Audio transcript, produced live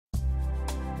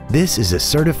This is a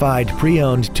certified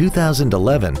pre-owned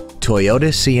 2011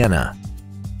 Toyota Sienna.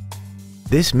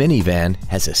 This minivan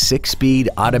has a 6-speed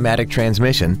automatic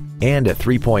transmission and a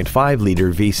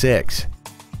 3.5-liter V6.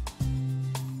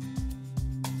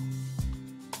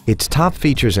 Its top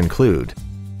features include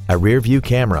a rear-view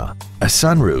camera, a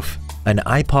sunroof, an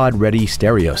iPod-ready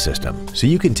stereo system so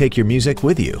you can take your music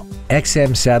with you,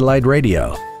 XM satellite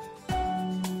radio,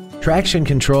 traction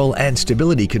control and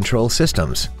stability control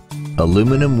systems,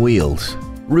 aluminum wheels,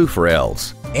 roof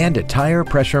rails, and a tire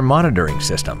pressure monitoring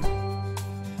system.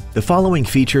 The following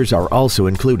features are also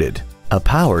included: a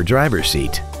power driver's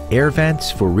seat, air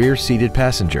vents for rear-seated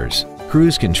passengers,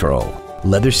 cruise control,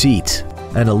 leather seats,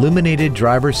 an illuminated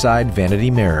driver's side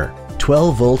vanity mirror,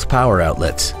 12-volt power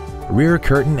outlets, rear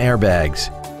curtain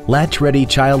airbags, latch-ready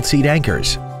child seat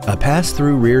anchors, a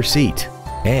pass-through rear seat,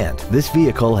 and this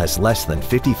vehicle has less than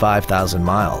 55,000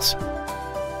 miles.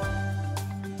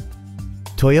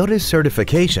 Toyota's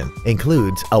certification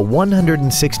includes a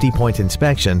 160-point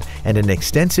inspection and an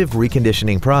extensive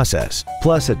reconditioning process,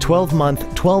 plus a 12-month,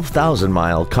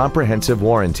 12,000-mile comprehensive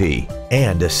warranty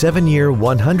and a 7-year,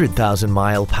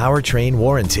 100,000-mile powertrain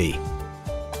warranty.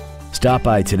 Stop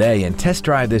by today and test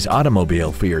drive this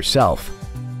automobile for yourself.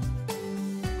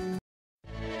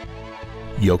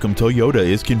 Yoakum Toyota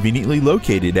is conveniently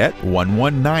located at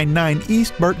 1199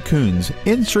 East Bert Coons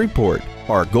in Shreveport.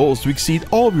 Our goal is to exceed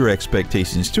all of your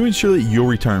expectations to ensure that you'll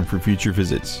return for future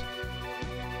visits.